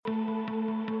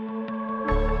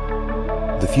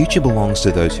The future belongs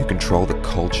to those who control the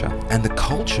culture, and the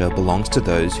culture belongs to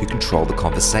those who control the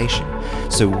conversation.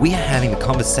 So we are having the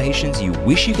conversations you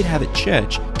wish you could have at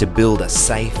church to build a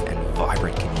safe and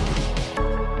vibrant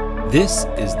community. This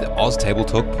is the Oz Table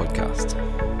Talk podcast.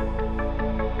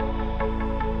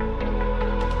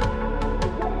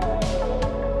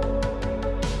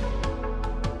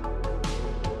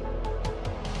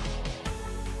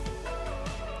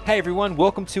 Hey everyone,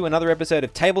 welcome to another episode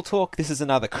of Table Talk. This is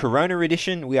another Corona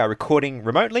edition. We are recording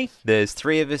remotely. There's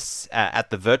three of us at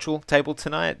the virtual table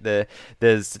tonight.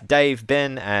 There's Dave,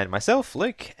 Ben, and myself,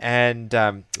 Luke, and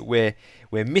we're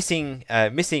missing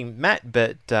Matt,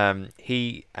 but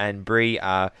he and Bree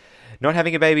are not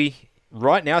having a baby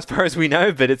right now, as far as we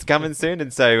know, but it's coming soon,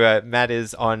 and so Matt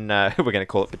is on. We're going to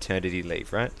call it paternity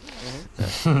leave, right?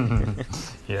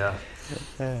 Yeah.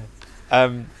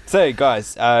 So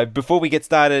guys, before we get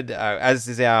started, as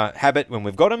is our habit when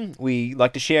we've got them, we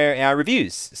like to share our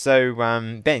reviews. So,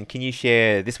 Ben, can you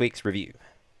share this week's review?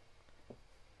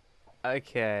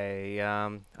 Okay,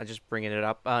 I'm just bringing it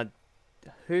up.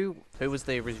 Who was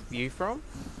the review from?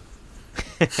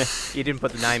 You didn't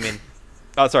put the name in.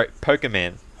 Oh, sorry,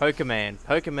 Pokeman.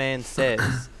 Pokeman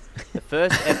says, the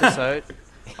first episode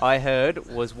I heard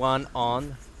was one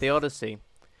on the Odyssey.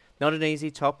 Not an easy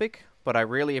topic, but I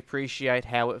really appreciate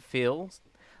how it feels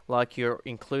like you're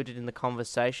included in the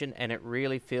conversation, and it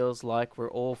really feels like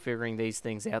we're all figuring these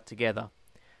things out together.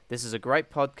 This is a great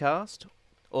podcast.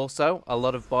 Also, a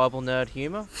lot of Bible nerd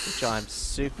humor, which I'm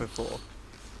super for.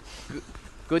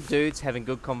 Good dudes having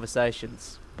good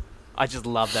conversations. I just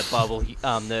love that Bible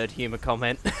nerd humor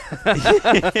comment.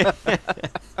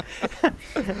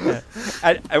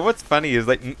 And what's funny is,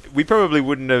 like, we probably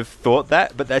wouldn't have thought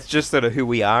that, but that's just sort of who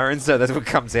we are, and so that's what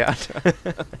comes out.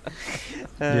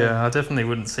 Yeah, I definitely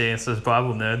wouldn't see us as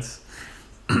Bible nerds.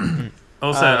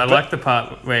 Also, I but like the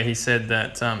part where he said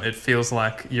that it feels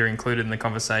like you're included in the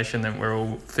conversation, that we're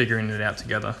all figuring it out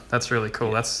together. That's really cool.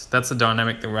 Yeah. That's the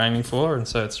dynamic that we're aiming for, and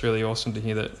so it's really awesome to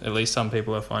hear that at least some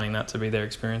people are finding that to be their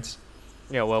experience.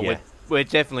 Yeah, well, Yeah. we're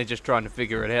definitely just trying to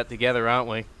figure it out together, aren't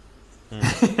we?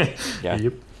 Yeah.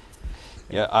 Yep.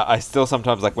 Yeah, I still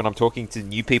sometimes, like, when I'm talking to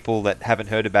new people that haven't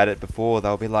heard about it before,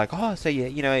 they'll be like, "Oh, so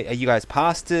you know, are you guys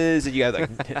pastors?" And you go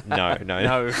like, "No.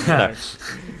 No.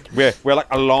 We're like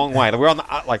a long way. We're on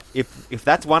the like, if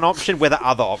that's one option, we're the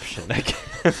other option."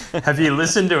 Have you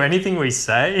listened to anything we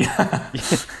say?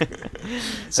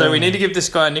 So we need to give this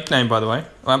guy a nickname, by the way.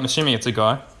 Well, I'm assuming it's a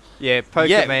guy. Yeah,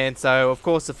 Pokemon. So, of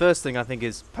course, the first thing I think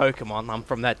is Pokemon. I'm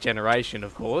from that generation,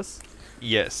 of course.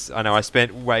 Yes, I know. I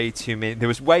spent way too many.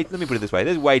 Let me put it this way.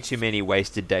 There's way too many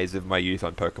wasted days of my youth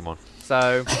on Pokemon.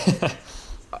 So,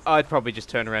 I'd probably just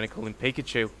turn around and call him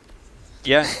Pikachu.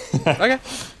 Yeah. Okay.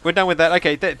 We're done with that.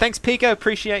 Okay. Thanks, Pika.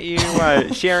 Appreciate you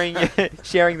sharing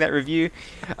that review.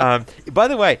 By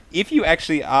the way, if you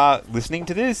actually are listening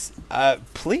to this,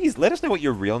 please let us know what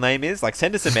your real name is. Like,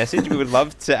 send us a message. We would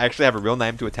love to actually have a real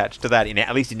name to attach to that,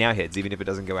 at least in our heads, even if it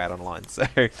doesn't go out online. So,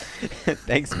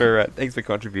 thanks for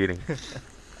contributing.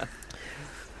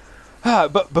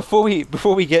 But before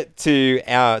we get to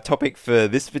our topic for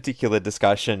this particular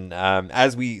discussion,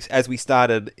 as we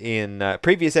started in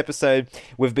previous episode,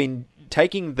 we've been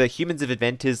taking the Humans of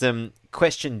Adventism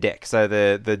question deck, so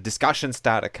the discussion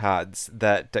starter cards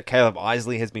that Caleb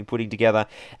Isley has been putting together,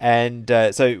 and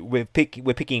so we're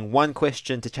picking one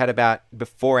question to chat about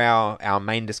before our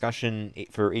main discussion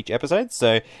for each episode.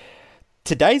 So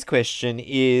today's question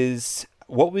is,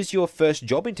 what was your first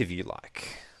job interview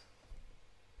like?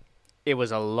 It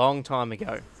was a long time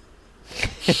ago.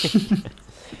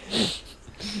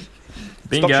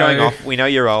 Bingo. Stop showing off. We know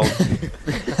you're old.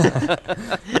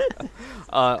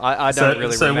 I don't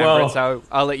really remember it, so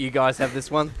I'll let you guys have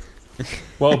this one.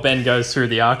 While Ben goes through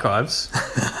the archives,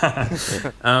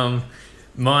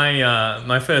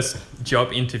 my first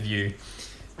job interview.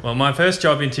 Well, my first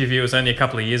job interview was only a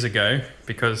couple of years ago,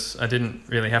 because I didn't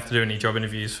really have to do any job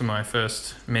interviews for my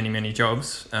first many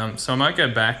jobs. So I might go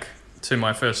back to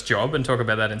my first job and talk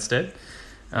about that instead.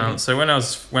 So when I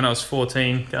was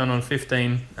 14, going on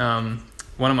 15,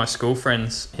 one of my school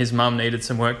friends, his mum needed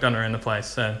some work done around the place,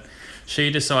 so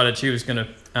she decided she was going to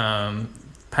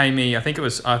pay me. I think I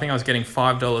was getting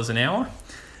 $5 an hour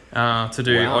to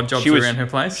do odd jobs around her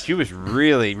place. She was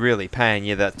really paying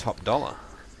you that top dollar.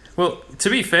 Well, to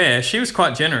be fair, she was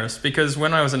quite generous, because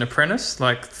when I was an apprentice,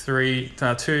 like 2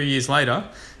 years later,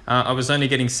 I was only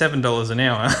getting $7 an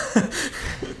hour.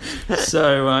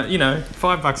 So,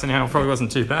 $5 an hour probably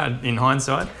wasn't too bad in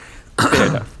hindsight.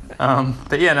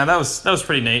 But yeah, no, that was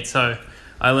pretty neat. So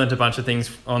I learned a bunch of things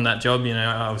on that job. You know,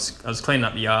 I was cleaning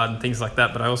up the yard and things like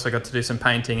that, but I also got to do some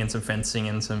painting and some fencing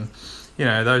and some, you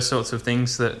know, those sorts of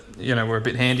things that, you know, were a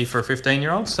bit handy for a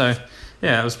 15-year-old. So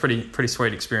yeah, it was pretty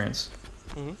sweet experience.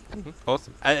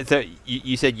 Awesome. And so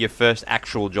you said your first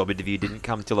actual job interview didn't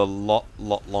come till a lot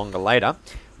longer later.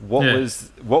 What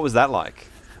was that like?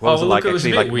 What was it like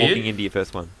actually like walking into your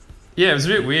first one? Yeah, it was a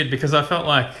bit weird because I felt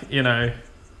like, you know,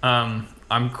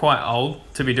 I'm quite old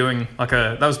to be doing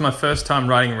that was my first time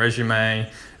writing a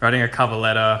resume, writing a cover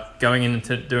letter, going in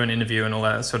to do an interview and all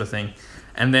that sort of thing.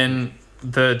 And then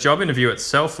the job interview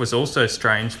itself was also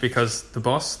strange because the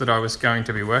boss that I was going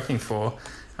to be working for,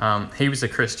 he was a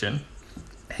Christian.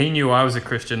 He knew I was a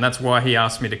Christian. That's why he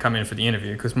asked me to come in for the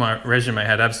interview, because my resume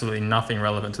had absolutely nothing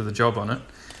relevant to the job on it.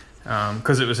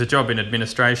 Because it was a job in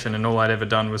administration and all I'd ever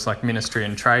done was like ministry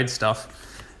and trade stuff.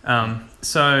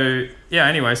 So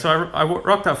I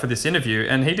rocked up for this interview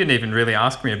and he didn't even really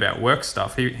ask me about work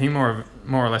stuff. He more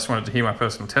or less wanted to hear my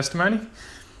personal testimony.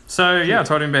 So yeah, I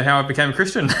told him about how I became a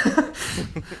Christian.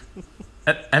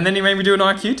 And then he made me do an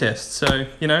IQ test. So,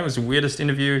 you know, it was the weirdest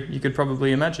interview you could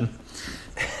probably imagine.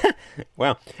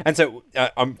 Wow. And so,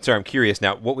 I'm curious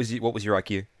now. What was your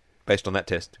IQ based on that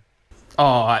test?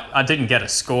 Oh, I didn't get a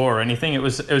score or anything. It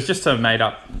was just a made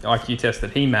up IQ test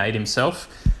that he made himself,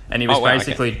 and he was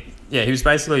he was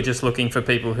basically just looking for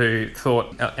people who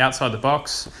thought outside the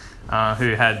box,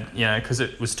 who had, you know, because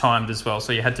it was timed as well,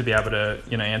 so you had to be able to,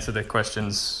 you know, answer the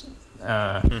questions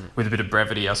with a bit of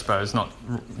brevity, I suppose, not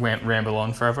ramble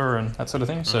on forever and that sort of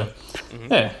thing. So,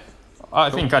 yeah. I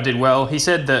think I did well. He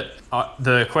said that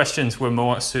the questions were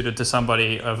more suited to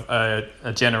somebody of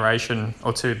a generation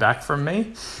or two back from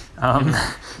me.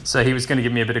 So he was going to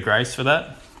give me a bit of grace for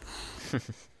that.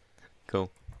 Cool.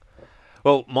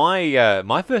 Well,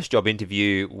 my first job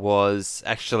interview was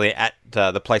actually at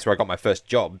the place where I got my first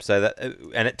job.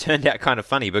 And it turned out kind of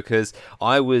funny because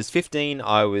I was 15,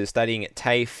 I was studying at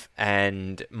TAFE,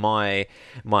 and my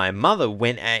mother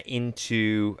went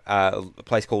into a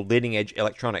place called Leading Edge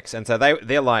Electronics, and so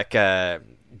they're like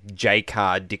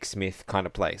J-Car, Dick Smith kind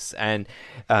of place, and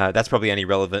that's probably only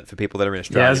relevant for people that are in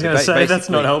Australia. Yeah, I was going to say that's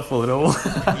not helpful at all.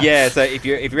 Yeah, so if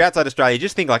you're outside Australia,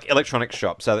 just think like electronics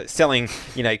shop. So that's selling,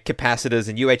 you know, capacitors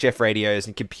and UHF radios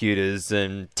and computers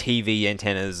and TV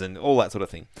antennas and all that sort of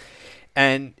thing.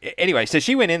 And anyway, so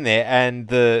she went in there, and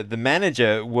the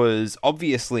manager was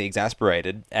obviously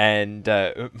exasperated, and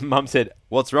Mum said,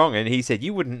 "What's wrong?" And he said,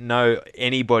 "You wouldn't know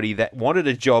anybody that wanted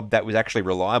a job that was actually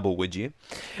reliable, would you?"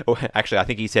 Or actually, I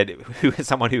think he said,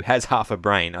 someone who has half a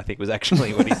brain, I think was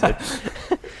actually what he said.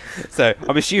 So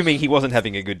I'm assuming he wasn't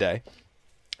having a good day.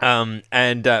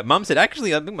 And Mum said,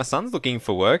 "Actually, I think my son's looking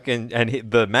for work." And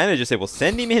the manager said, "Well,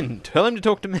 send him in. Tell him to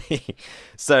talk to me."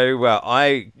 So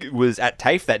I was at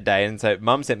TAFE that day, and so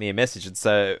Mum sent me a message. And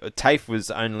so TAFE was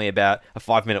only about a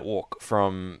 5-minute walk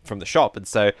from the shop. And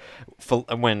so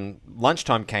when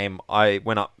lunchtime came, I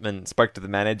went up and spoke to the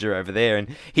manager over there,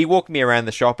 and he walked me around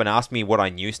the shop and asked me what I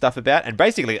knew stuff about. And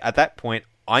basically, at that point,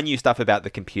 I knew stuff about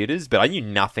the computers, but I knew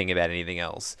nothing about anything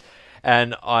else.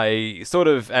 And I sort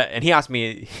of, and he asked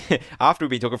me, after we'd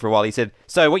been talking for a while, he said,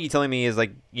 "So what you're telling me is, like,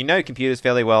 you know computers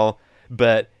fairly well,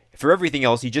 but for everything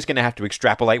else, you're just going to have to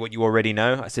extrapolate what you already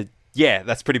know?" I said, "Yeah,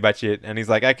 that's pretty much it." And he's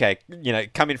like, "Okay, you know,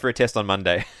 come in for a test on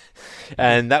Monday."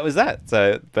 And that was that.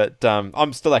 So, but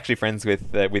I'm still actually friends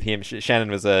with him. Shannon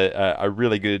was a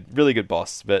really good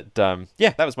boss. But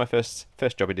yeah, that was my first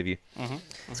job interview. Mm-hmm.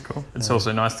 That's cool. It's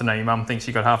also nice to know your mum thinks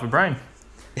you got half a brain.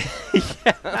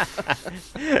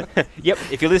 Yep,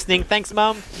 if you're listening, thanks,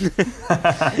 Mum.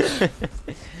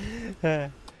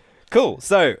 Cool.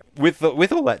 So with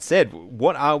all that said,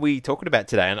 what are we talking about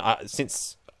today? And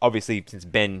since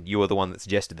Ben, you are the one that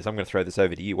suggested this, I'm going to throw this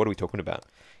over to you. What are we talking about?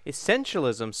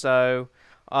 Essentialism. So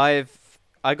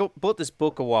bought this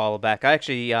book a while back. I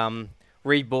actually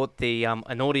re-bought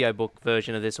an audiobook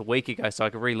version of this a week ago so I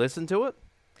could re-listen to it.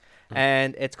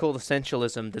 And it's called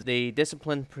Essentialism, The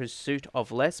Disciplined Pursuit of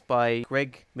Less by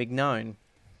Greg McKeown.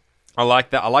 I like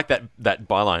that. I like that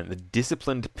byline, The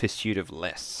Disciplined Pursuit of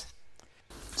Less.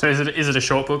 So is it a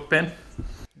short book, Ben?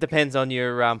 Depends on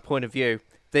your point of view.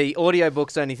 The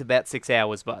audiobook's only about 6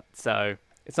 hours, so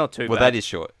it's not too bad. Well, that is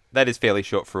short. That is fairly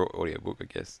short for an audiobook, I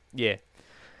guess. Yeah.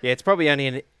 Yeah, it's probably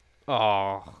only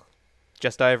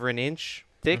just over an inch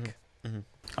thick. Mm-hmm. Mm-hmm.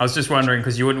 I was just wondering,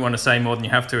 because you wouldn't want to say more than you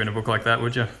have to in a book like that,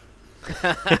 would you?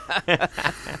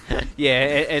 Yeah,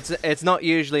 it's not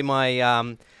usually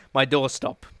my my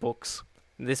doorstop books.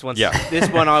 This one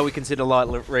I would consider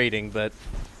light reading, but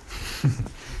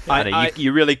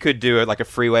you really could do a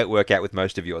free weight workout with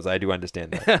most of yours. I do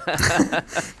understand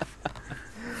that.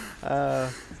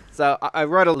 So I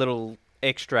wrote a little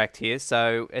extract here,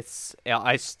 so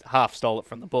half stole it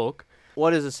from the book.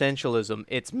 What is essentialism?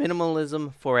 It's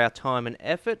minimalism for our time and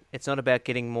effort. It's not about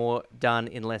getting more done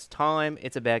in less time.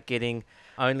 It's about getting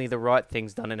only the right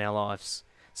things done in our lives.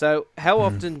 So how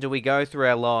often do we go through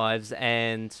our lives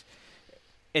and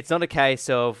it's not a case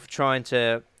of trying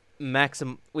to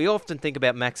we often think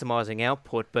about maximizing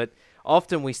output, but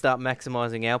often we start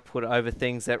maximizing output over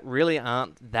things that really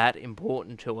aren't that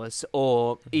important to us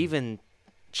or even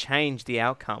change the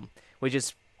outcome. We're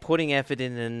just putting effort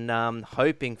in and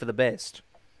hoping for the best.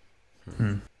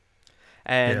 And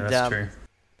yeah, that's true.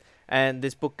 And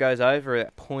this book goes over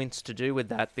points to do with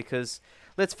that because,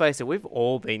 let's face it, we've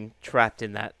all been trapped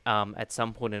in that at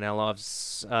some point in our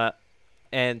lives,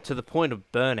 and to the point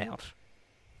of burnout.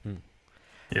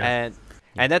 Yeah.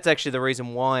 And that's actually the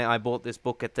reason why I bought this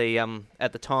book at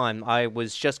the time. I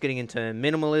was just getting into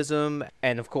minimalism,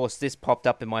 and of course this popped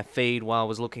up in my feed while I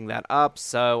was looking that up,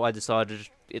 so I decided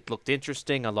it looked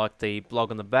interesting. I liked the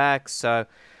blog on the back, so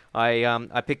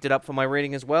I picked it up for my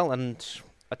reading as well, and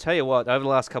I tell you what, over the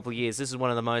last couple of years, this is one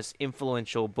of the most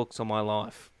influential books on my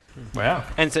life. Wow.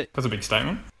 And so, that's a big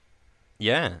statement.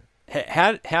 Yeah.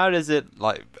 How does it,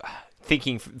 like,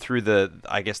 thinking through the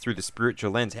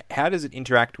spiritual lens, how does it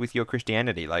interact with your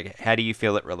Christianity? Like, how do you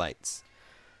feel it relates?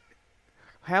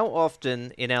 How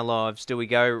often in our lives do we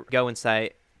go and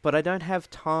say, but I don't have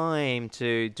time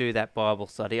to do that Bible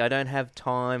study. I don't have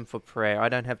time for prayer. I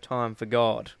don't have time for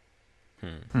God.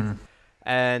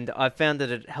 And I found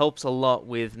that it helps a lot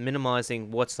with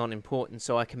minimizing what's not important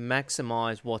so I can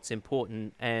maximize what's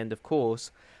important. And of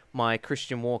course, my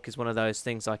Christian walk is one of those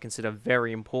things I consider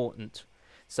very important.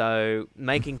 So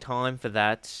making time for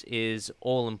that is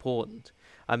all important.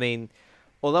 I mean,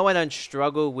 although I don't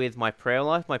struggle with my prayer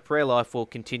life will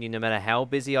continue no matter how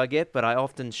busy I get, but I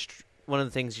often, one of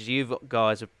the things you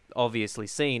guys have obviously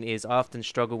seen is I often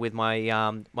struggle with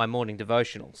my my morning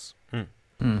devotionals.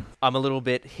 I'm a little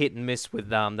bit hit and miss with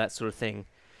that sort of thing.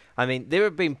 I mean, there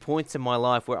have been points in my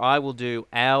life where I will do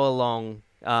hour-long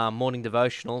morning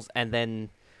devotionals, and then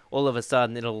all of a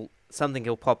sudden something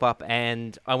will pop up,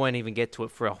 and I won't even get to it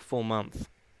for a full month.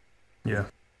 Yeah,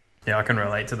 I can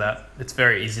relate to that. It's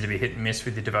very easy to be hit and miss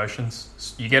with your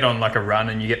devotions. You get on like a run,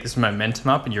 and you get this momentum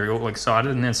up, and you're all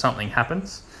excited, and then something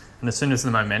happens, and as soon as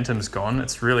the momentum's gone,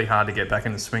 it's really hard to get back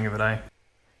in the swing of it, eh?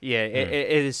 Yeah,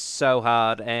 it is so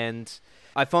hard, and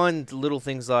I find little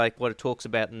things like what it talks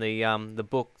about in the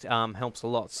book helps a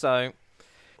lot. So,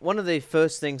 one of the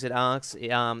first things it asks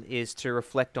is to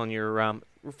reflect on your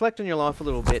life a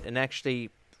little bit and actually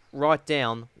write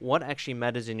down what actually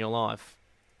matters in your life.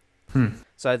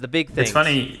 So the big thing. It's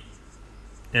funny.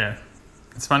 Yeah,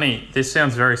 it's funny. This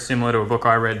sounds very similar to a book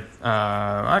I read.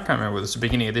 I can't remember whether it was the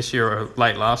beginning of this year or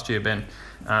late last year, Ben.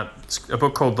 It's a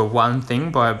book called The One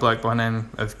Thing by a bloke by the name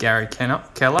of Gary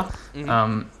Keller.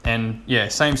 And yeah,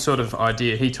 same sort of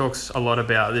idea. He talks a lot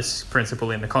about this principle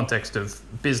in the context of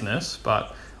business,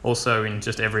 but also in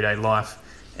just everyday life.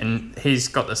 And he's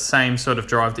got the same sort of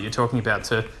drive that you're talking about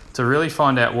to really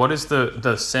find out what is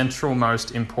the central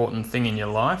most important thing in your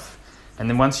life. And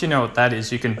then once you know what that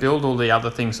is, you can build all the other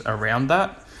things around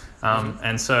that.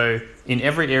 And so in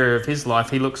every area of his life,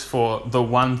 he looks for the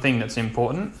one thing that's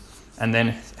important. And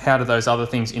then how do those other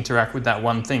things interact with that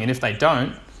one thing? And if they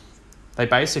don't, they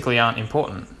basically aren't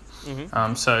important.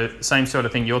 So same sort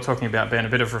of thing you're talking about, Ben, a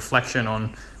bit of reflection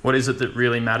on what is it that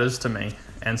really matters to me.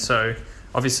 And so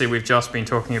obviously we've just been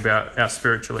talking about our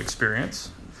spiritual experience.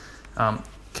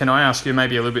 Can I ask you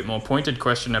maybe a little bit more pointed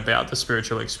question about the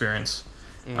spiritual experience?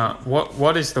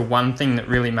 What is the one thing that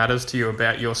really matters to you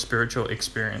about your spiritual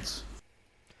experience?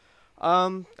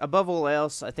 Above all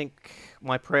else, I think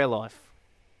my prayer life.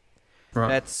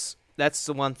 Right. That's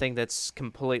the one thing that's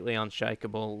completely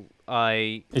unshakable.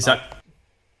 I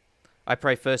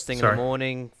pray first thing in the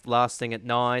morning, last thing at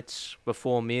night,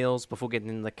 before meals, before getting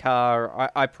in the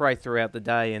car. I pray throughout the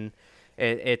day, and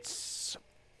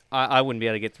I wouldn't be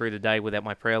able to get through the day without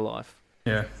my prayer life.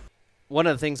 Yeah. One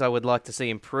of the things I would like to see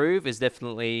improve is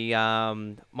definitely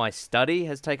my study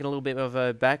has taken a little bit of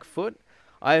a back foot.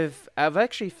 I've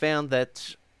actually found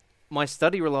that my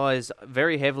study relies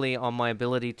very heavily on my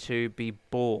ability to be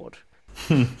bored.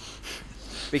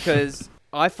 Because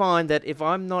I find that if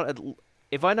I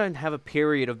don't have a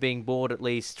period of being bored at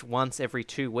least once every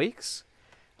 2 weeks,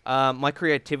 my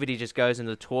creativity just goes in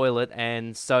the toilet,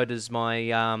 and so does my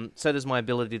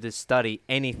ability to study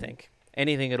anything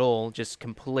at all. Just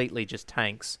completely just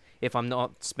tanks if I'm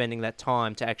not spending that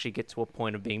time to actually get to a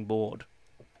point of being bored.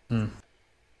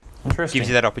 Interesting. Gives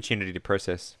you that opportunity to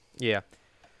process. Yeah.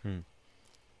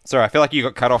 Sorry, I feel like you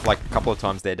got cut off like a couple of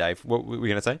times there, Dave. What were you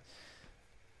going to say?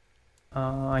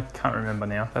 I can't remember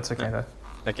now. That's okay though.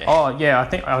 Okay. Oh yeah, I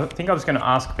think I was going to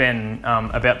ask Ben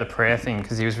about the prayer thing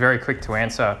because he was very quick to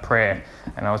answer prayer,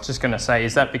 and I was just going to say,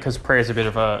 is that because prayer is a bit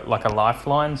of a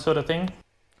lifeline sort of thing?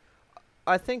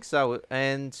 I think so,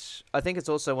 and I think it's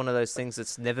also one of those things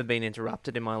that's never been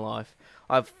interrupted in my life.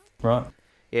 Right.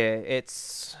 Yeah,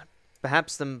 it's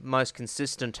perhaps the most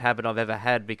consistent habit I've ever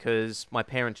had because my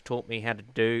parents taught me how to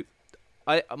do.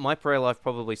 My prayer life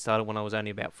probably started when I was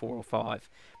only about 4 or 5,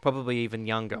 probably even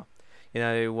younger. You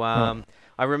know,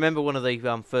 I remember one of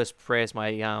the first prayers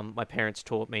my parents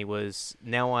taught me was,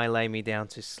 "Now I lay me down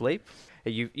to sleep."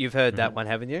 You've heard that one,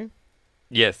 haven't you?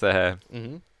 Yes, I have.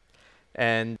 Mm-hmm.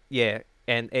 And yeah,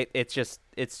 and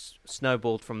it's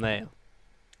snowballed from there.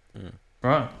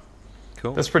 Right.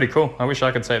 Cool. That's pretty cool. I wish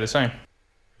I could say the same.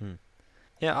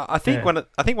 Yeah, I think one of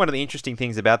the interesting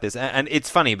things about this, and it's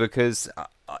funny because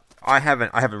I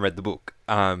haven't read the book,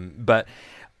 but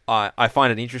I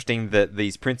find it interesting that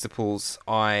these principles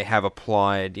I have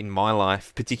applied in my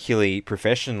life, particularly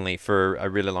professionally, for a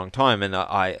really long time, and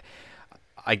I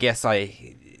guess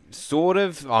I sort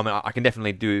of, I mean, I can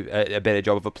definitely do a better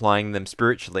job of applying them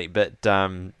spiritually, but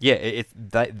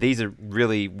these are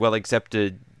really well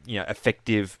accepted,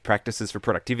 effective practices for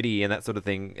productivity and that sort of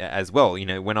thing as well.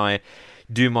 When I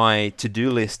do my to-do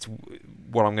list,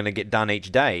 what I'm going to get done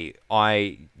each day,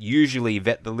 I usually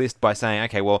vet the list by saying,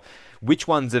 okay, well, which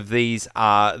ones of these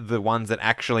are the ones that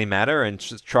actually matter, and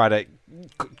just try to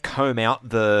comb out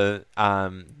the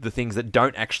things that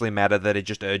don't actually matter, that are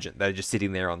just urgent, that are just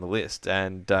sitting there on the list.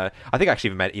 And I think I actually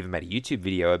even made a YouTube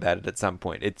video about it at some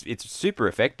point. It's super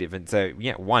effective, and so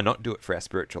yeah, why not do it for our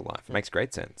spiritual life? It makes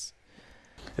great sense.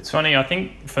 It's funny, I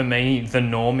think for me, the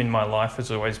norm in my life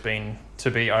has always been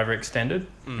to be overextended.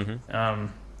 Mm-hmm.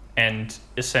 And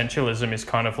essentialism is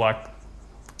kind of like,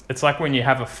 it's like when you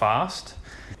have a fast.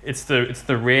 It's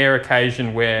the rare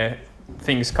occasion where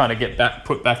things kind of get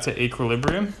put back to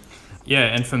equilibrium. Yeah,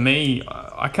 and for me,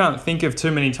 I can't think of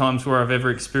too many times where I've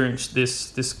ever experienced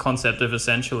this concept of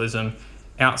essentialism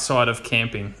outside of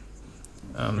camping.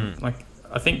 Like,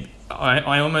 I think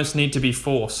I almost need to be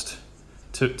forced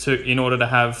to in order to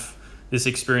have this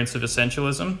experience of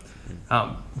essentialism.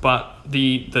 But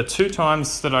the 2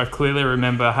 times that I clearly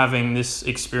remember having this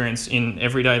experience in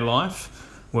everyday life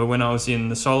were when I was in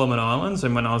the Solomon Islands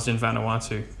and when I was in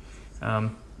Vanuatu.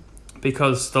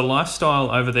 Because the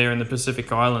lifestyle over there in the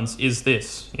Pacific Islands is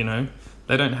this,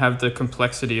 they don't have the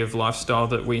complexity of lifestyle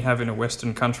that we have in a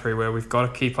Western country where we've got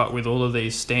to keep up with all of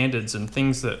these standards and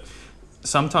things that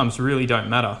sometimes really don't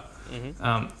matter.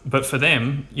 But for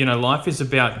them, life is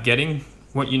about getting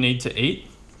what you need to eat,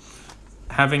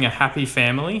 having a happy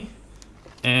family,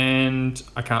 and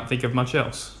I can't think of much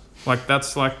else. Like,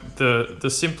 that's like the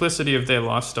simplicity of their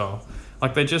lifestyle.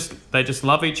 Like, they just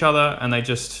love each other, and they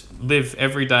just live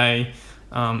every day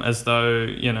as though,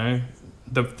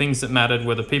 the things that mattered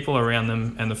were the people around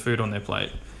them and the food on their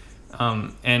plate.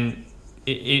 And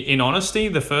in honesty,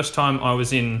 the first time I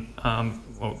was in,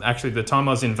 the time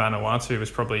I was in Vanuatu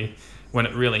was probably when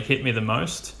it really hit me the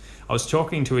most. I was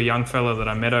talking to a young fella that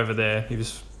I met over there. He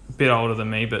was a bit older than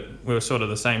me, but we were sort of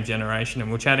the same generation, and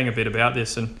we were chatting a bit about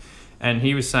this, and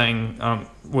he was saying,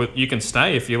 well, you can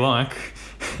stay if you like.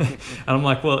 And I'm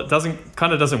like, well, it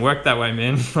doesn't work that way,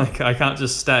 man. Like, I can't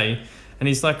just stay. And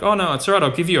he's like, oh no, it's all right,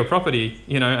 I'll give you a property,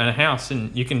 and a house,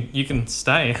 and you can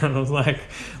stay. And I was like,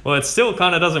 well, it still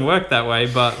kind of doesn't work that way,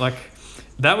 but like,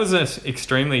 that was an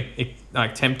extremely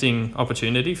tempting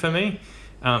opportunity for me.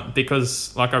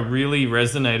 Because like, I really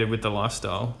resonated with the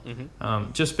lifestyle.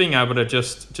 Just being able to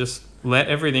just let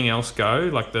everything else go,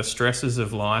 like the stresses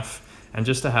of life, and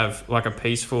just to have like a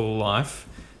peaceful life.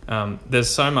 There's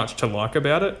so much to like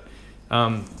about it.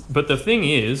 But the thing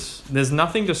is, there's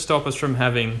nothing to stop us from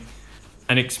having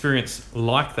an experience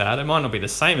like that. It might not be the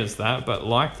same as that, but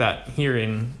like that here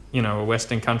in, a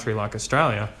Western country like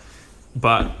Australia.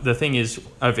 But the thing is,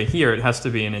 over here, it has to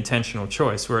be an intentional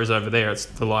choice, whereas over there, it's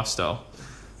the lifestyle.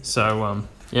 So,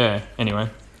 anyway,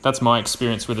 that's my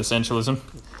experience with essentialism.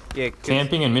 Yeah,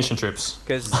 camping and mission trips.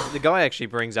 Because the guy actually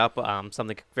brings up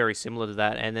something very similar to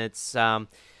that, and it's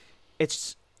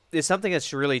there's something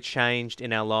that's really changed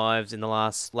in our lives in the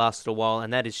last little while,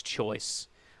 and that is choice.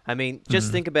 I mean,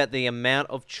 just think about the amount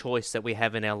of choice that we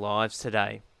have in our lives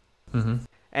today.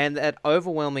 And that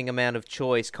overwhelming amount of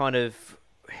choice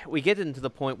we get into the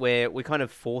point where we're kind of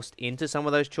forced into some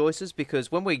of those choices,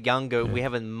 because when we're younger, we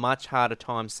have a much harder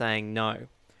time saying no.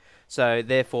 So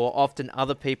therefore, often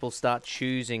other people start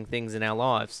choosing things in our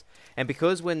lives. And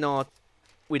because we don't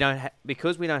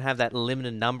have that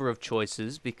limited number of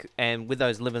choices, and with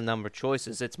those limited number of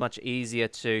choices, it's much easier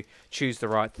to choose the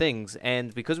right things.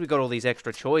 And because we've got all these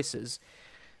extra choices,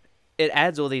 it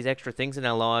adds all these extra things in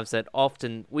our lives that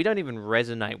often we don't even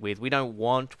resonate with. We don't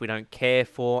want, we don't care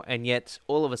for, and yet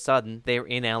all of a sudden they're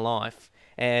in our life.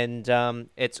 And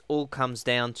it's all comes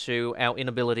down to our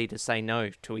inability to say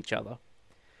no to each other.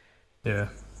 Yeah.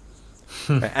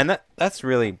 And that's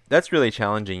really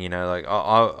challenging. Like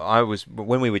I was,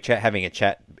 when we were having a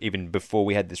chat even before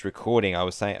we had this recording, I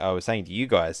was saying to you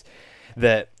guys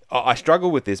that I struggle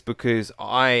with this because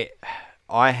I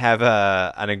have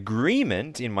an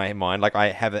agreement in my mind, like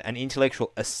I have an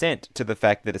intellectual assent to the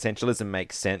fact that essentialism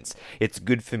makes sense. It's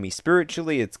good for me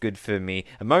spiritually, it's good for me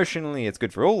emotionally, it's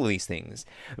good for all of these things.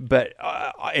 But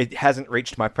it hasn't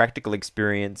reached my practical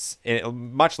experience,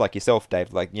 much like yourself,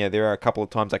 Dave. Like, there are a couple of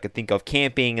times I could think of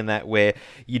camping and that where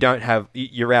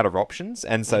you're out of options,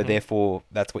 and so therefore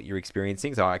that's what you're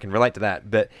experiencing. So I can relate to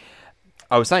that. But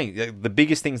I was saying the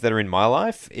biggest things that are in my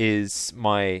life is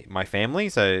my family,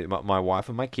 so my wife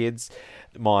and my kids,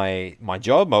 my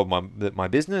job, my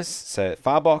business, so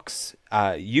Farbox,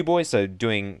 you boys, so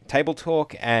doing Table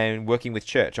Talk and working with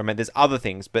church. I mean, there's other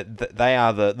things, but they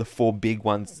are the four big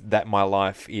ones that my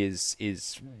life is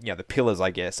the pillars,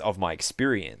 I guess, of my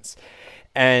experience.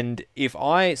 And if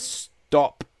I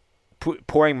stop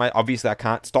obviously I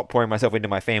can't stop pouring myself into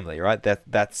my family, right?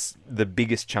 That's the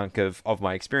biggest chunk of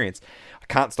my experience. I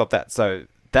can't stop that. So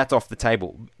that's off the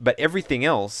table. But everything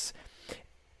else,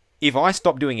 if I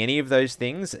stop doing any of those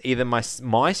things, either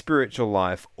my spiritual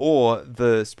life or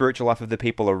the spiritual life of the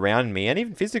people around me, and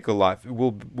even physical life,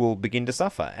 will begin to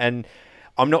suffer. And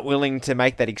I'm not willing to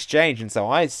make that exchange, and so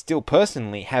I still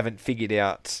personally haven't figured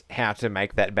out how to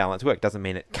make that balance work. Doesn't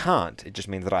mean it can't. It just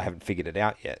means that I haven't figured it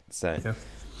out yet. So. Yeah.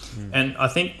 And I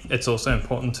think it's also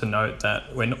important to note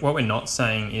that what we're not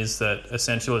saying is that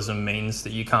essentialism means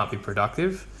that you can't be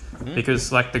productive,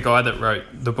 because like the guy that wrote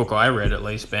the book I read, at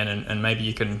least, Ben, and maybe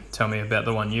you can tell me about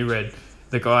the one you read,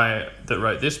 the guy that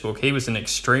wrote this book, he was an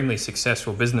extremely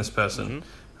successful business person.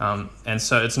 And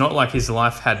so it's not like his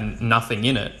life had nothing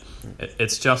in it.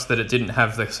 It's just that it didn't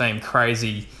have the same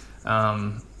crazy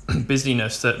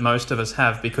busyness that most of us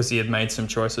have, because he had made some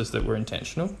choices that were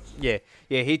intentional. Yeah,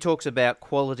 he talks about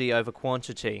quality over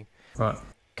quantity. Right.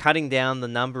 Cutting down the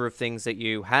number of things that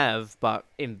you have, but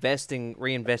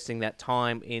reinvesting that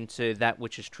time into that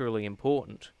which is truly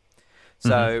important.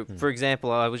 So, for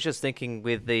example, I was just thinking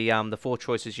with the four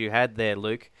choices you had there,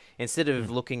 Luke, instead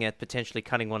of looking at potentially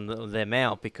cutting one of them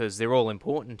out because they're all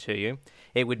important to you,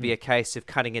 it would be a case of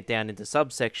cutting it down into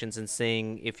subsections and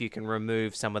seeing if you can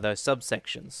remove some of those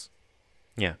subsections.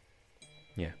 Yeah.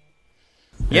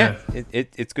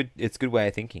 It's good. It's a good way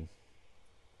of thinking.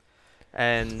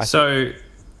 And so,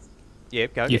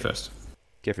 go. You first.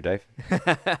 Go for Dave.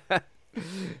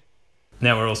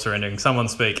 Now we're all surrendering. Someone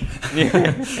speak.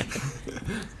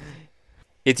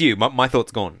 It's you. My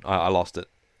thought's gone. I lost it.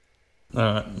 All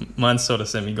right, mine's sort of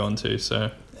semi-gone too.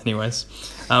 So, anyways,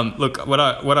 look, what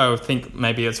I think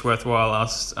maybe it's worthwhile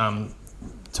us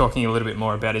talking a little bit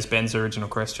more about is Ben's original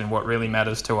question: what really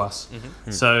matters to us?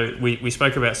 So we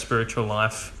spoke about spiritual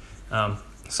life.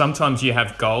 Sometimes you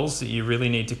have goals that you really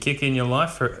need to kick in your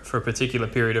life for a particular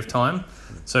period of time.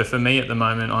 So for me at the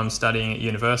moment, I'm studying at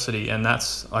university, and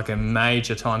that's like a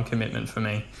major time commitment for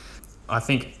me. I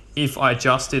think if I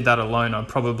just did that alone, I'm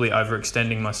probably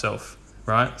overextending myself,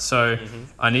 right? So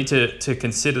I need to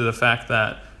consider the fact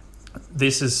that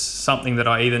this is something that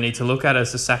I either need to look at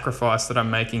as a sacrifice that I'm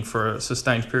making for a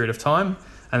sustained period of time,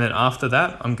 and then after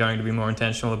that, I'm going to be more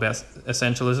intentional about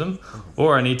essentialism,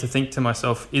 or I need to think to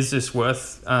myself, is this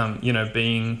worth,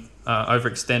 being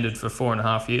overextended for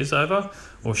 4.5 years over,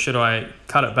 or should I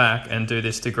cut it back and do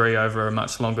this degree over a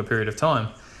much longer period of time?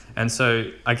 And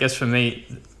so I guess for me,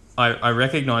 I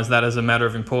recognize that as a matter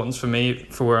of importance for me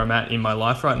for where I'm at in my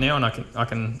life right now, and I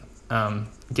can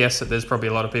guess that there's probably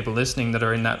a lot of people listening that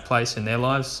are in that place in their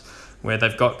lives where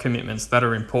they've got commitments that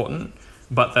are important,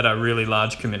 but that are really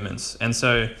large commitments. And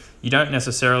so you don't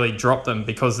necessarily drop them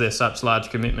because they're such large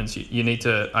commitments. You need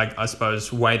to, I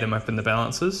suppose, weigh them up in the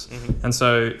balances. And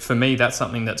so for me, that's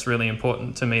something that's really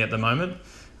important to me at the moment.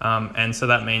 And so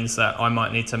that means that I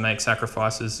might need to make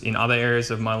sacrifices in other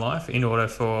areas of my life in order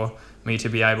for me to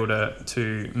be able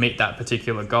to meet that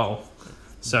particular goal.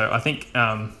 So I think,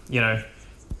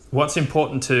 what's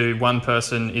important to one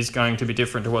person is going to be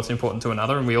different to what's important to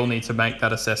another, and we all need to make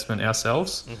that assessment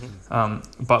ourselves.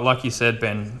 But like you said,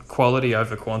 Ben, quality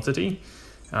over quantity.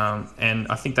 And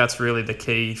I think that's really the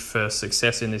key for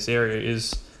success in this area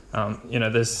is,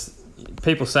 there's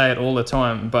people say it all the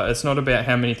time, but it's not about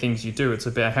how many things you do, it's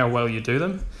about how well you do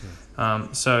them.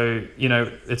 So,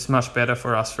 it's much better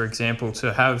for us, for example,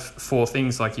 to have 4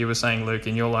 things like you were saying, Luke,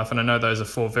 in your life. And I know those are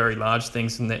 4 very large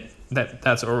things, and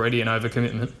that's already an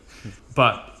overcommitment.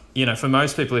 But for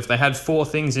most people, if they had 4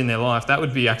 things in their life, that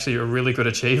would be actually a really good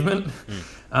achievement.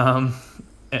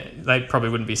 They probably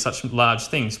wouldn't be such large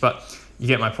things, but you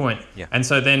get my point. Yeah. And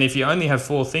so then if you only have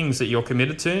 4 things that you're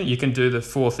committed to, you can do the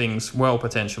 4 things well,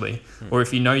 potentially. Or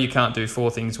if you know you can't do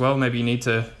 4 things well, maybe you need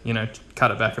to,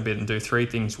 cut it back a bit and do 3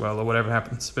 things well, or whatever it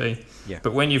happens to be. Yeah.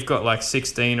 But when you've got like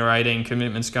 16 or 18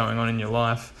 commitments going on in your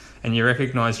life, and you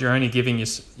recognize you're only giving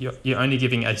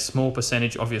a small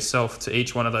percentage of yourself to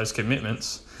each one of those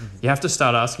commitments, you have to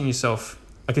start asking yourself,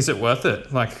 like, is it worth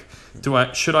it? Like,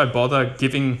 should I bother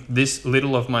giving this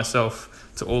little of myself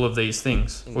to all of these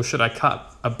things, or should I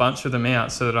cut a bunch of them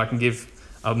out so that I can give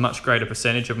a much greater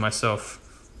percentage of myself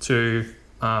to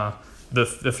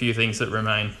the few things that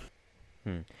remain?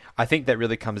 I think that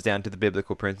really comes down to the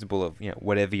biblical principle of,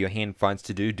 whatever your hand finds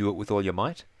to do it with all your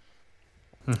might.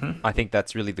 I think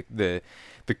that's really the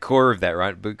core of that,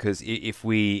 right? Because if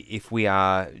we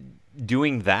are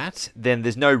doing that, then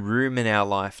there's no room in our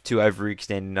life to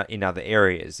overextend in other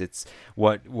areas. It's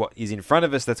what is in front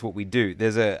of us. That's what we do.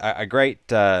 There's a great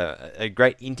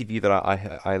interview that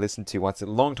I listened to once a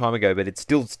long time ago, but it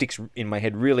still sticks in my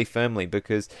head really firmly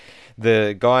because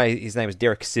the guy, his name is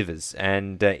Derek Sivers,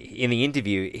 and in the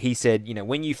interview he said,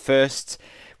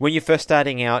 when you're first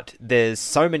starting out, there's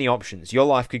so many options. Your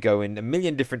life could go in a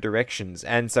million different directions.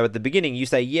 And so at the beginning, you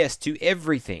say yes to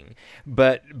everything.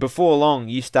 But before long,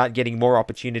 you start getting more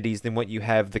opportunities than what you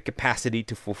have the capacity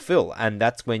to fulfill. And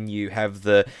that's when you have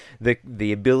the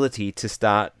ability to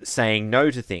start saying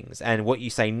no to things. And what you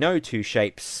say no to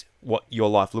shapes what your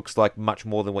life looks like much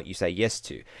more than what you say yes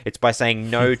to. It's by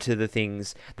saying no to the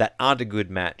things that aren't a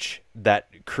good match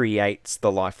that creates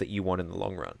the life that you want in the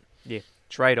long run. Yeah.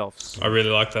 Trade-offs. I really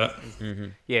like that.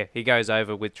 Yeah, he goes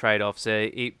over with trade-offs.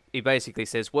 He basically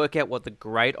says, work out what the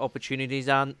great opportunities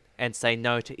are and say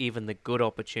no to even the good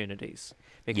opportunities.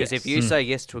 Because if you say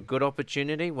yes to a good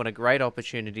opportunity, when a great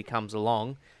opportunity comes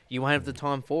along, you won't have the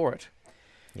time for it.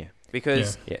 Yeah.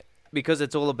 Because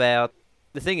it's all about...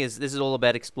 The thing is, this is all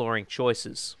about exploring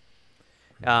choices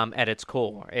at its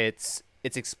core. It's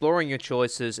exploring your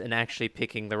choices and actually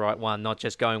picking the right one, not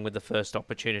just going with the first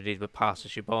opportunity that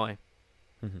passes you by.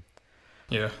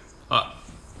 Yeah,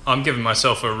 I'm giving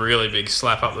myself a really big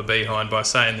slap up the behind by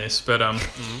saying this, but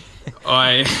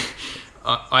I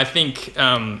think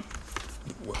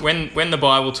when the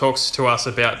Bible talks to us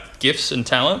about gifts and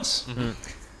talents,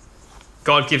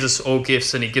 God gives us all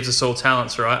gifts and He gives us all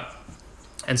talents, right?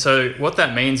 And so what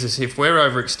that means is if we're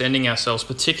overextending ourselves,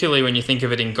 particularly when you think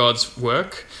of it in God's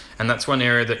work, and that's one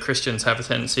area that Christians have a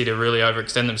tendency to really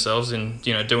overextend themselves in,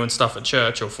 doing stuff at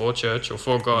church or for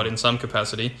God in some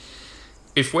capacity.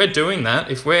 If we're doing that,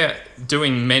 if we're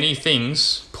doing many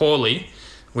things poorly,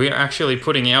 we're actually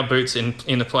putting our boots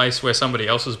in a place where somebody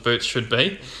else's boots should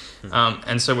be.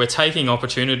 And so we're taking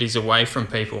opportunities away from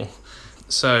people.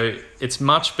 So it's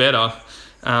much better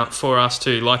for us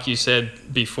to, like you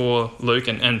said before, Luke,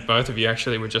 and both of you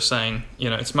actually were just saying,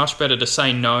 it's much better to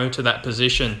say no to that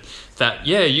position that,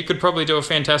 you could probably do a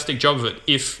fantastic job of it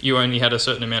if you only had a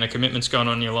certain amount of commitments going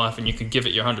on in your life and you could give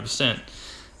it your 100%.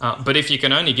 But if you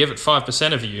can only give it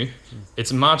 5% of you,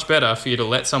 it's much better for you to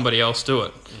let somebody else do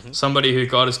it. Somebody who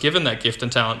God has given that gift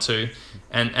and talent to,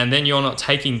 and then you're not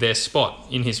taking their spot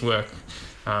in His work.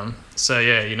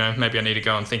 Maybe I need to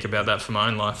go and think about that for my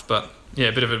own life, but a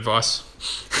bit of advice.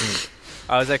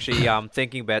 I was actually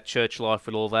thinking about church life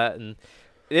with all that, and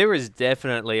there is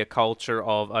definitely a culture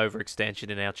of overextension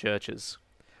in our churches.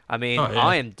 I mean,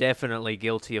 I am definitely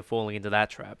guilty of falling into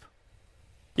that trap.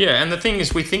 Yeah, and the thing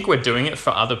is, we think we're doing it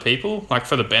for other people, like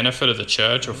for the benefit of the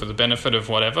church or for the benefit of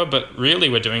whatever, but really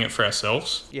we're doing it for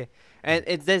ourselves. Yeah, and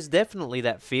there's definitely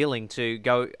that feeling to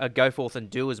go forth and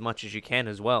do as much as you can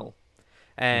as well.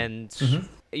 And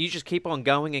you just keep on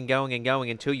going and going and going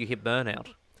until you hit burnout.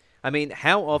 I mean,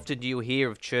 how often do you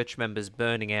hear of church members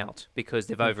burning out because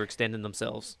they've overextended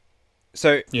themselves?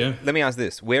 So let me ask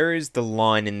this. Where is the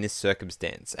line in this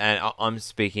circumstance? And I'm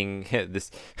speaking this...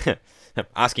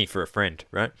 asking for a friend,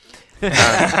 right?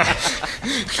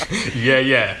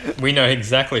 We know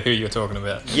exactly who you're talking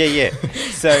about.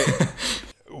 So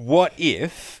what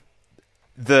if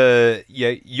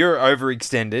you're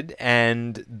overextended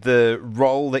and the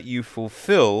role that you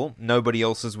fulfill nobody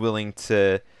else is willing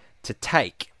to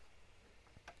take,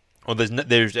 or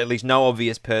there's at least no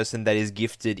obvious person that is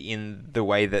gifted in the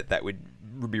way that would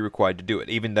be required to do it,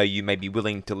 even though you may be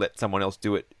willing to let someone else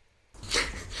do it?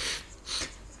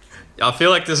 I feel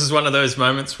like this is one of those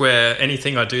moments where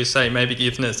anything I do say may be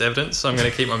given as evidence, so I'm going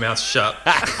to keep my mouth shut.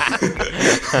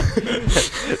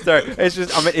 So it's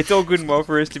just, I mean, it's all good and well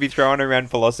for us to be throwing around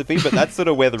philosophy, but that's sort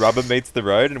of where the rubber meets the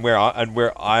road, and where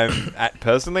I'm at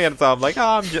personally. And so I'm like,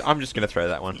 I'm just going to throw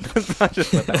that one. I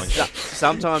just let that one go.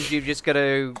 Sometimes you've just got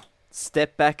to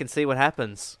step back and see what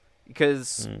happens.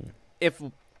 Because if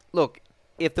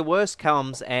the worst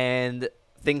comes and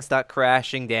things start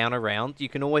crashing down around, you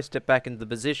can always step back into the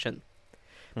position.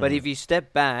 But if you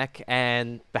step back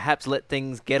and perhaps let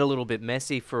things get a little bit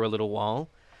messy for a little while,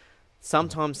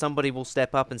 sometimes somebody will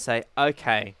step up and say,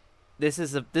 "Okay, this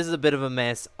is a bit of a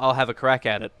mess. I'll have a crack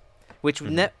at it," which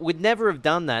would never have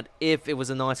done that if it was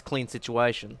a nice, clean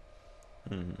situation.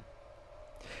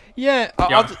 Yeah,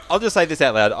 I'll just say this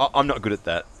out loud. I'm not good at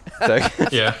that. So.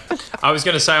 Yeah, I was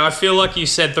going to say, I feel like you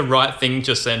said the right thing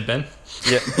just then, Ben.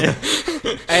 Yeah.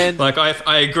 And like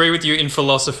I agree with you in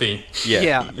philosophy.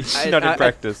 Yeah. Not in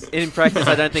practice. In practice,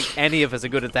 I don't think any of us are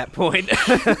good at that point.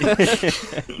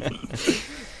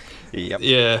 Yep.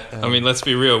 Yeah, I mean, let's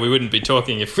be real. We wouldn't be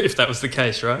talking if that was the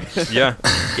case, right? Yeah.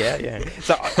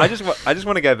 So I just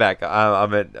want to go back.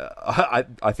 I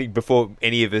think before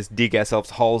any of us dig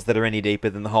ourselves holes that are any deeper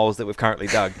than the holes that we've currently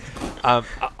dug,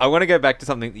 I want to go back to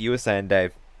something that you were saying,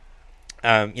 Dave.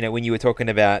 When you were talking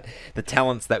about the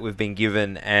talents that we've been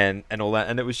given and all that,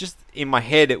 and it was just in my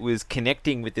head, it was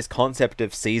connecting with this concept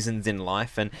of seasons in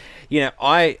life. And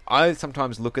I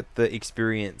sometimes look at the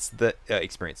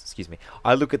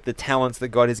I look at the talents that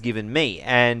God has given me,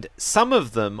 and some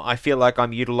of them I feel like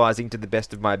I'm utilizing to the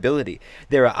best of my ability.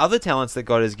 There are other talents that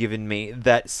God has given me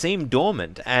that seem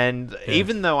dormant, and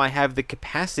even though I have the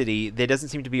capacity, there doesn't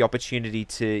seem to be opportunity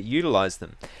to utilize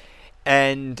them.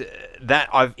 And that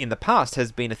in the past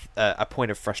has been a point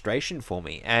of frustration for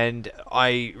me. And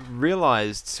I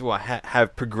realized,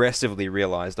 have progressively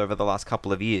realized over the last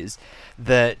couple of years,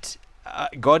 that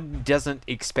God doesn't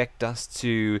expect us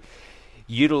to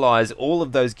utilize all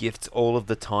of those gifts all of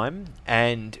the time.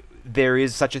 And there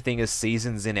is such a thing as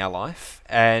seasons in our life,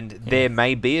 and there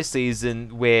may be a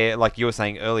season where, like you were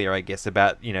saying earlier, I guess,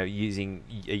 about using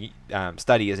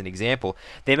study as an example,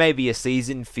 there may be a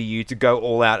season for you to go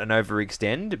all out and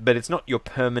overextend, but it's not your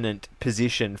permanent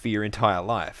position for your entire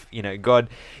life. God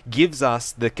gives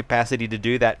us the capacity to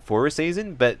do that for a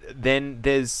season, but then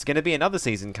there's going to be another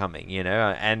season coming,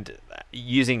 and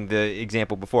using the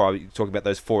example before, I was talking about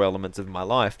those 4 elements of my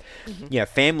life.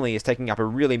 Family is taking up a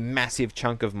really massive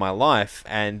chunk of my life,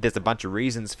 and there's a bunch of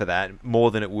reasons for that,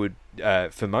 more than it would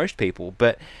for most people,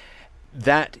 but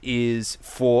that is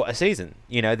for a season.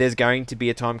 There's going to be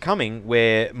a time coming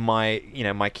where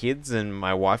my kids and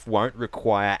my wife won't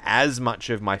require as much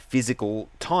of my physical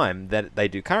time that they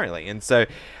do currently, and so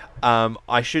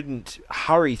I shouldn't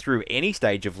hurry through any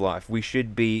stage of life. We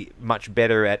should be much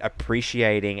better at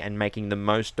appreciating and making the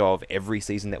most of every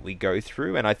season that we go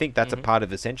through, and I think that's a part of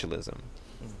essentialism.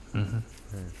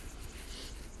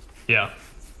 Yeah,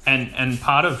 and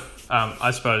part of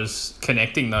I suppose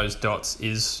connecting those dots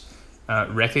is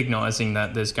recognizing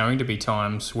that there's going to be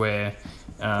times where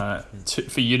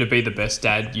for you to be the best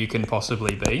dad you can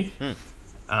possibly be,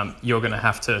 you're going to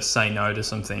have to say no to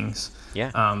some things.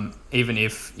 Even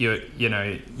if you're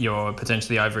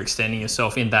potentially overextending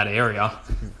yourself in that area.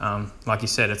 Like you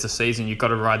said, it's a season, you've got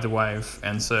to ride the wave,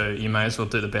 and so you may as well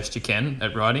do the best you can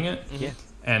at riding it.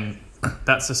 And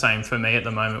that's the same for me at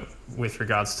the moment with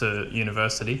regards to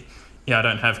university. I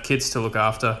don't have kids to look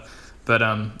after, but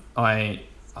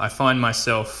I find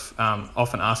myself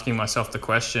often asking myself the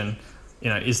question,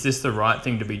 is this the right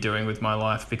thing to be doing with my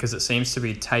life? Because it seems to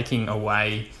be taking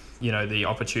away the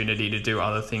opportunity to do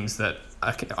other things that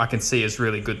I can see as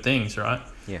really good things, right?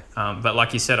 But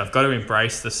like you said, I've got to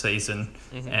embrace the season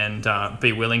and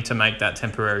be willing to make that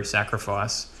temporary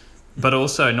sacrifice, but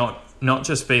also not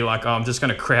just be like, I'm just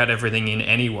going to crowd everything in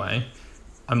anyway.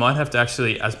 I might have to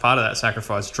actually, as part of that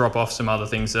sacrifice, drop off some other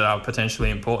things that are potentially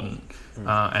important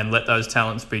and let those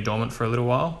talents be dormant for a little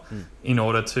while in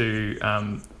order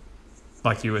to,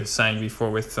 like you were saying before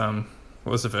with, what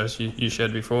was the verse you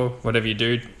shared before? Whatever you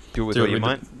do, do it with all your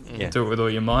might. Do it with all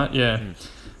your might,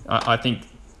 I think,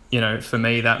 for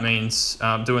me that means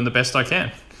doing the best I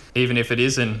can, even if it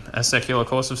is in a secular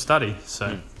course of study.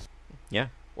 So,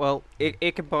 Well,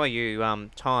 it can buy you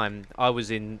time.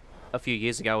 A few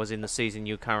years ago, I was in the season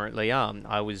you currently are.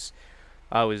 I was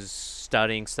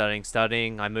studying.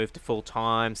 I moved to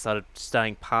full-time, started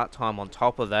studying part-time on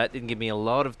top of that. Didn't give me a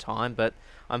lot of time, but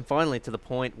I'm finally to the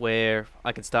point where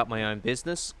I can start my own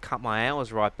business, cut my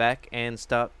hours right back, and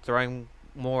start throwing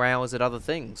more hours at other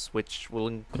things, which will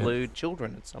include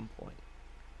children at some point.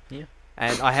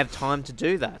 And I have time to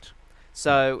do that.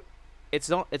 So it's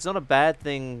not a bad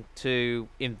thing to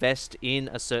invest in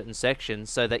a certain section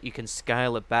so that you can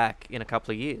scale it back in a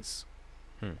couple of years.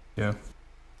 Yeah.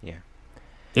 Yeah.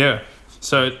 Yeah.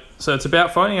 So it's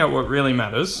about finding out what really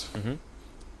matters, Mm-hmm.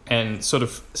 and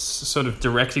sort of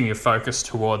directing your focus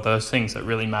toward those things that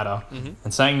really matter, Mhm.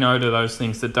 and saying no to those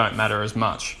things that don't matter as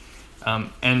much.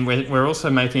 And we're also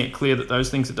making it clear that those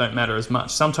things that don't matter as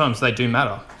much, sometimes they do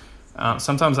matter.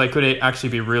 Sometimes they could actually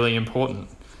be really important,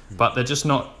 but they're just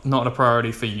not a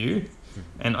priority for you.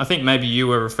 And I think maybe you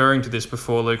were referring to this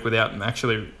before, Luke, without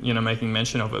actually making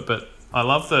mention of it. But I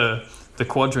love the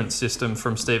quadrant system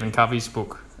from Stephen Covey's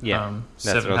book. Yeah, that's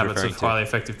what I 7 was Habits referring of to. Highly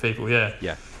Effective People. Yeah.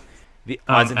 Yeah. The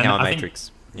Eisenhower and I think-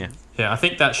 Matrix. Yeah. Yeah, I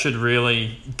think that should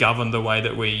really govern the way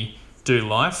that we do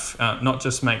life, not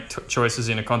just make choices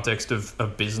in a context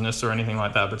of business or anything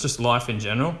like that, but just life in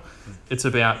general. It's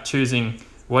about choosing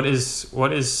what is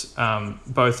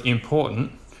both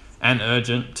important and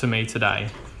urgent to me today,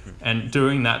 and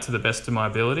doing that to the best of my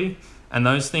ability. And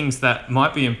those things that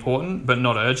might be important but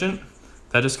not urgent,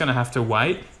 they're just going to have to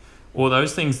wait. Or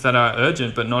those things that are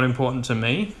urgent but not important to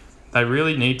me, they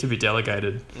really need to be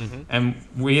delegated. Mhm. And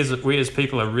we as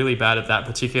people are really bad at that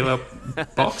particular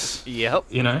box. Yep.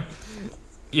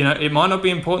 It might not be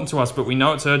important to us, but we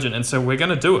know it's urgent, and so we're going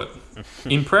to do it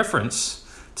in preference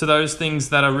to those things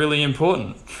that are really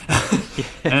important.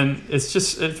 And it's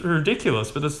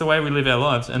ridiculous, but it's the way we live our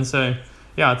lives. And so,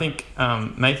 yeah, I think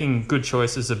making good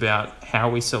choices about how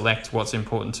we select what's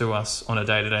important to us on a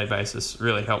day-to-day basis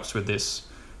really helps with this,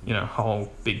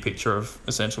 whole big picture of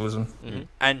essentialism. Mm-hmm.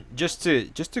 And just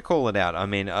to call it out, I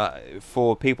mean,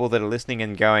 for people that are listening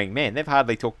and going, man, they've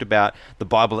hardly talked about the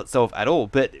Bible itself at all.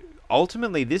 But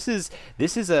ultimately, this is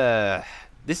a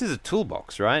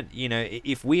toolbox, right?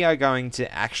 If we are going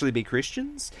to actually be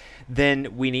Christians,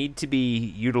 then we need to be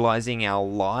utilizing our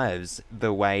lives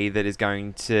the way that is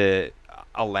going to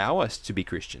allow us to be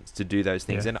Christians, to do those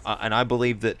things. Yeah. And I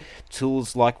believe that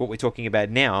tools like what we're talking about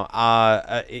now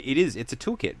are it's a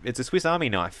toolkit. It's a Swiss Army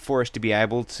knife for us to be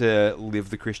able to live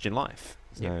the Christian life.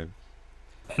 So,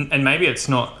 And maybe it's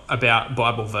not about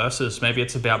Bible verses. Maybe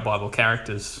it's about Bible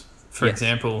characters. For Yes.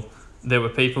 example, there were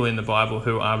people in the Bible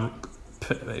who are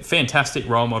fantastic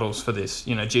role models for this.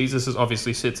 Jesus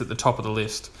obviously sits at the top of the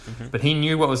list, but he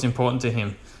knew what was important to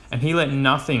him, and he let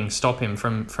nothing stop him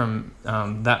from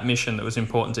that mission that was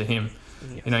important to him.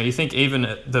 Yes. You think even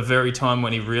at the very time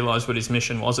when he realized what his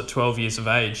mission was at 12 years of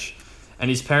age, and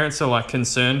his parents are like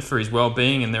concerned for his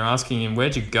well-being, and they're asking him,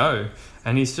 "Where'd you go?"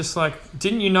 And he's just like,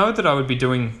 "Didn't you know that I would be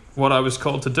doing what I was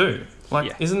called to do?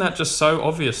 Isn't that just so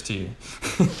obvious to you?"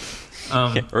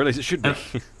 or at least it should be.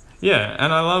 Yeah,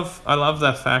 and I love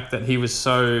that fact that he was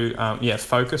so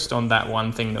focused on that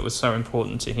one thing that was so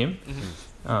important to him.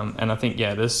 Mm-hmm. And I think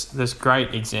there's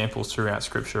great examples throughout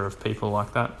Scripture of people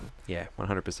like that. Yeah,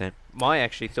 100%. My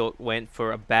actually thought went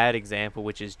for a bad example,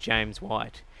 which is James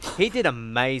White. He did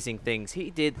amazing things. He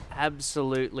did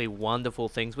absolutely wonderful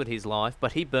things with his life,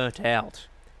 but he burnt out,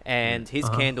 and his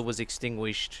candle was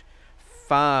extinguished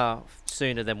far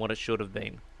sooner than what it should have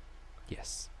been.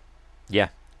 Yes. Yeah,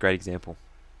 great example.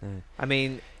 I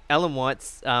mean, Ellen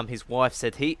White's his wife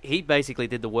said he basically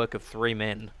did the work of 3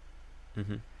 men.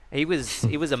 Mm-hmm. He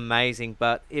was amazing,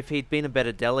 but if he'd been a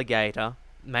better delegator,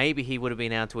 maybe he would have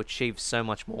been able to achieve so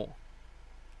much more.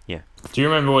 Yeah. Do you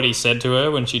remember what he said to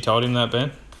her when she told him that,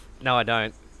 Ben? No, I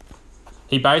don't.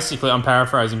 He basically, I'm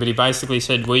paraphrasing, but he basically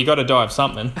said, "Well, you got to die of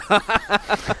something."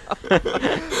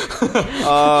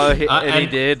 Oh, he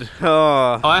did.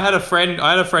 Oh. I had a friend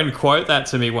quote that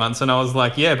to me once, and I was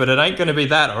like, "Yeah, but it ain't going to be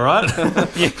that, all right?"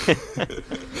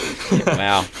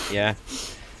 Wow. Yeah.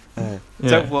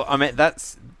 So, well, I mean,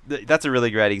 that's a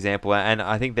really great example, and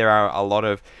I think there are a lot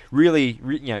of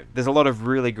there's a lot of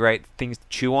really great things to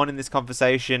chew on in this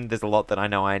conversation. There's a lot that I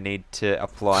know I need to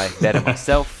apply better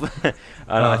myself.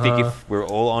 And I think if we're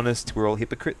all honest, we're all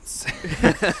hypocrites.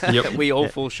 Yep. We all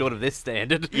fall short of this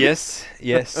standard. Yes.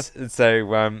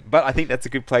 So, but I think that's a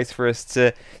good place for us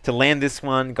to land this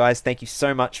one. Guys, thank you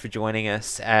so much for joining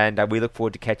us, and we look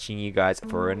forward to catching you guys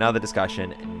for another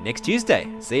discussion next Tuesday.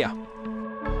 See ya.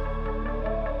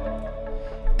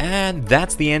 And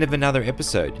that's the end of another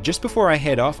episode. Just before I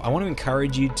head off, I want to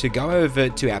encourage you to go over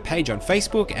to our page on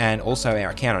Facebook and also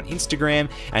our account on Instagram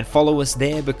and follow us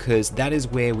there, because that is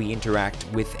where we interact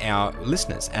with our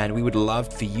listeners, and we would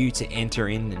love for you to enter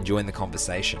in and join the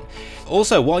conversation.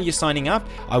 Also, while you're signing up,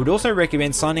 I would also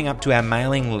recommend signing up to our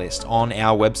mailing list on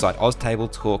our website,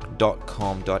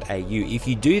 oztabletalk.com.au. If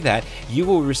you do that, you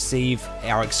will receive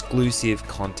our exclusive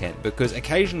content, because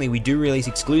occasionally we do release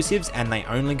exclusives and they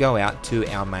only go out to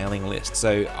our mailing list.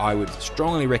 So I would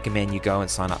strongly recommend you go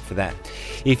and sign up for that.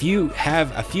 If you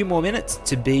have a few more minutes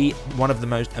to be one of the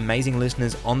most amazing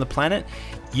listeners on the planet,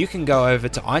 you can go over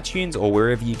to iTunes or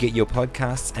wherever you get your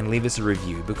podcasts and leave us a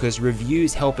review, because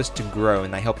reviews help us to grow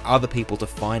and they help other people to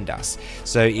find us.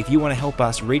 So if you want to help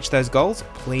us reach those goals,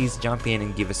 please jump in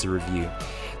and give us a review.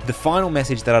 The final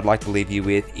message that I'd like to leave you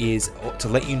with is to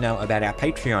let you know about our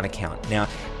Patreon account. Now,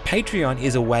 Patreon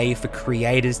is a way for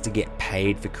creators to get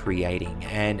paid for creating,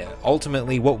 and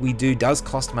ultimately what we do does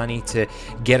cost money to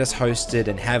get us hosted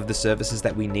and have the services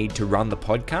that we need to run the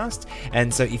podcast.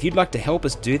 And so if you'd like to help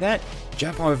us do that,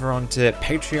 jump over onto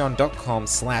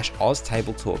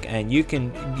patreon.com/OzTableTalk, and you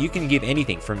can give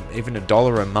anything from even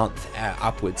 $1 a month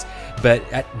upwards. But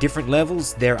at different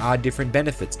levels, there are different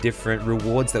benefits, different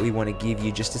rewards that we want to give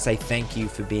you just to say thank you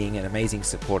for being an amazing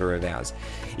supporter of ours.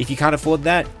 If you can't afford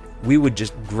that, we would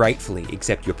just gratefully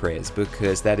accept your prayers,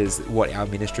 because that is what our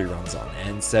ministry runs on.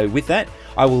 And so with that,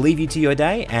 I will leave you to your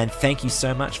day, and thank you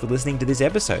so much for listening to this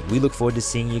episode. We look forward to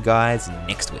seeing you guys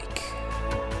next week.